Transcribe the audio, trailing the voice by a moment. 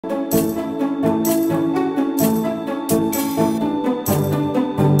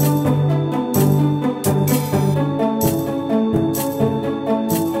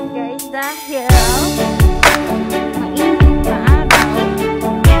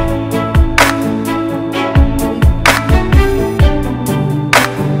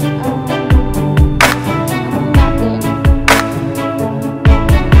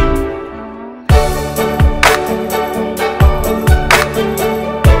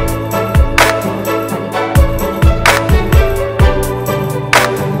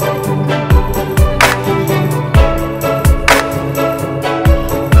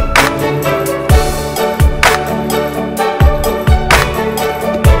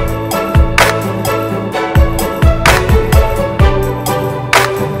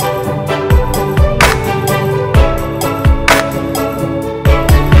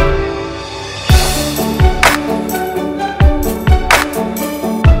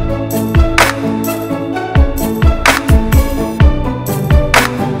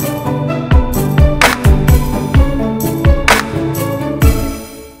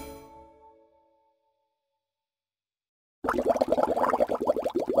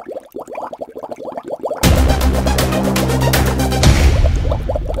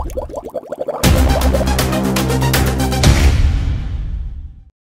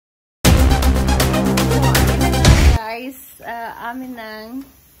ng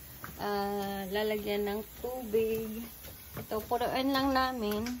lalagyan ng tubig. Ito, puruan lang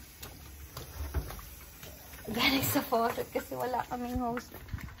namin. Galing sa faucet kasi wala kaming hose.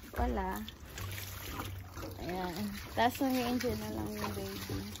 Wala. Ayan. Tapos mag-enjoy na lang yung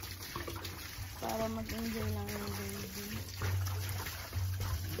baby. Para mag-enjoy lang yung baby.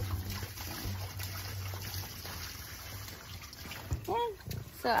 Ayan.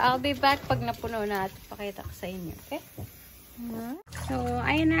 So, I'll be back pag napuno na at pakita ko sa inyo. Okay? So,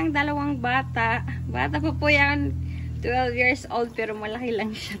 ayun na ang dalawang bata. Bata pa po yan. 12 years old pero malaki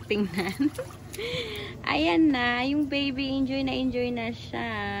lang siya tingnan. Ayan na. Yung baby enjoy na siya.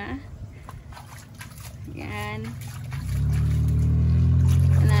 Ayan.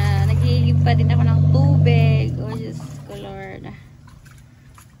 Nagigib pa din ako ng tubig. Oh, Diyos ko Lord.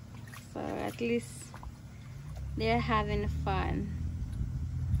 So, at least they're having fun.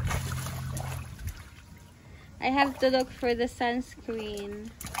 I have to look for the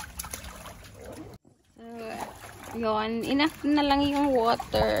sunscreen. So, yun. Enough na lang yung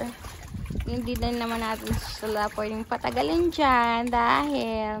water. Hindi na naman natin sila pwedeng patagalin dyan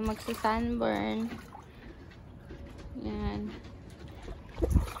dahil magsa-sunburn. Yan.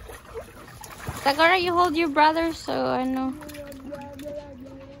 Sakura, you hold your brother, so ano.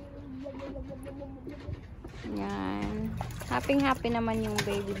 Yan. Happy naman yung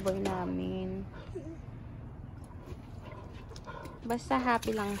baby boy namin. Basta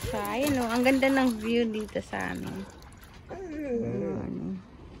happy lang siya. Ayan o, ang ganda ng view dito sa amin.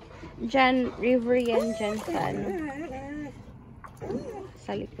 Diyan, river yan dyan sa ano.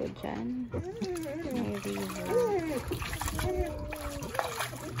 Sa likod dyan. May river.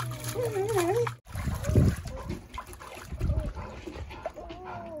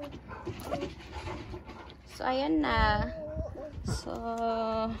 So, ayan na. So,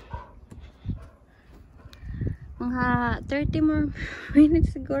 mga 30 more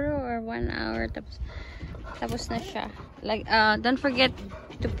minutes siguro or 1 hour tapos na siya. Like, don't forget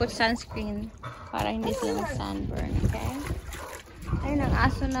to put sunscreen para hindi sila mag-sunburn, okay? Ayun ang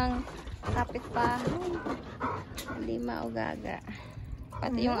aso ng kapitbahay. Hindi maugaga.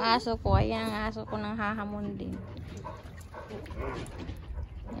 Pati yung aso ko, ayan ang aso ko ng hahamon din.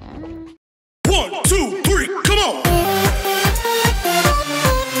 Ayan. 1, 2, 3, come on!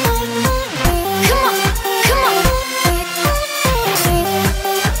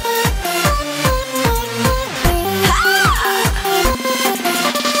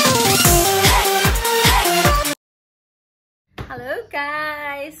 Hello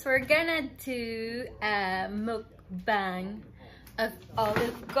guys! We're gonna do a mukbang of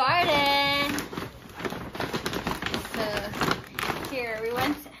Olive Garden. So here we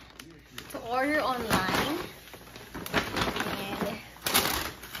went to order online and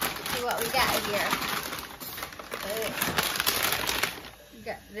see what we got here. So we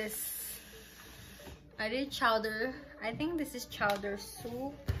got this chowder. I think this is chowder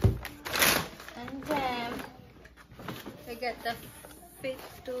soup, and then I got the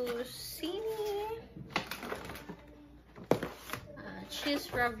fettuccine, cheese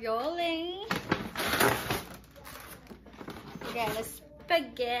ravioli. We got a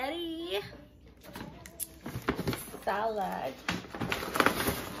spaghetti, salad.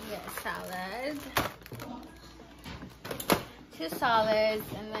 We got salad, 2 salads,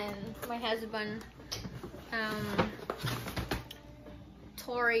 and then my husband,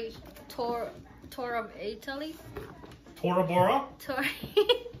 tour of Italy. Tora Bora?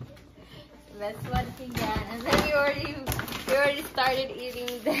 That's what he got, and then we already started eating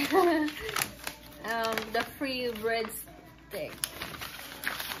the free breadstick.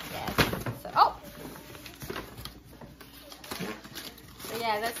 Yes. So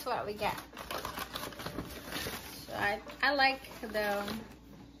yeah, that's what we got. So I like the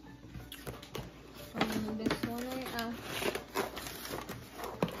this one.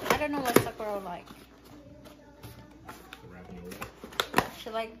 I don't know what Sakura like. She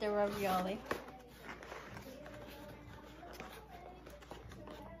liked the ravioli.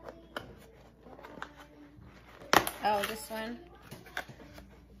 Oh, this one.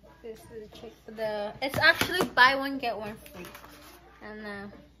 This is it's actually buy one get one free.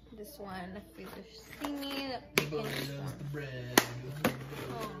 And this one, the fettuccine, the bread.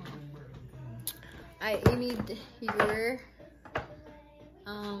 You need your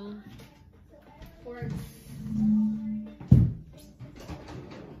forks.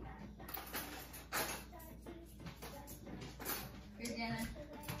 You're gonna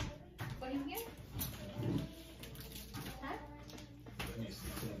put in here? Huh? That needs to be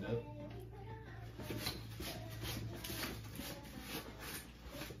cleaned up.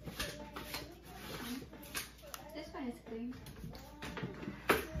 This one is clean.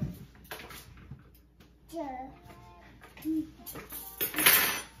 Alright.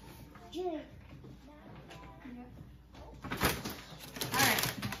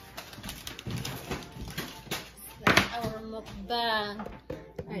 That's our mukbang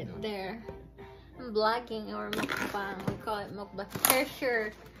right there. I'm vlogging our mukbang. We call it mukbang. Here's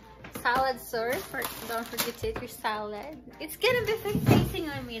your salad, sir. Don't forget to eat your salad. It's gonna be facing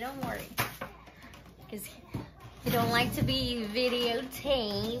on me, don't worry. Because you don't like to be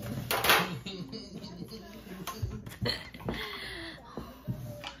videotaped.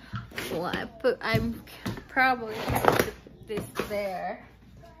 Well, I'm probably gonna put this there.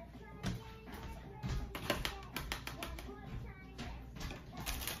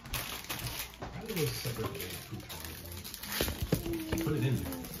 Put it in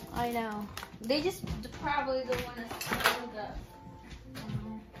there. I know. They just probably don't want to spill the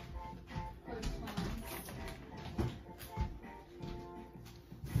first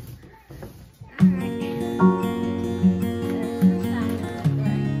one.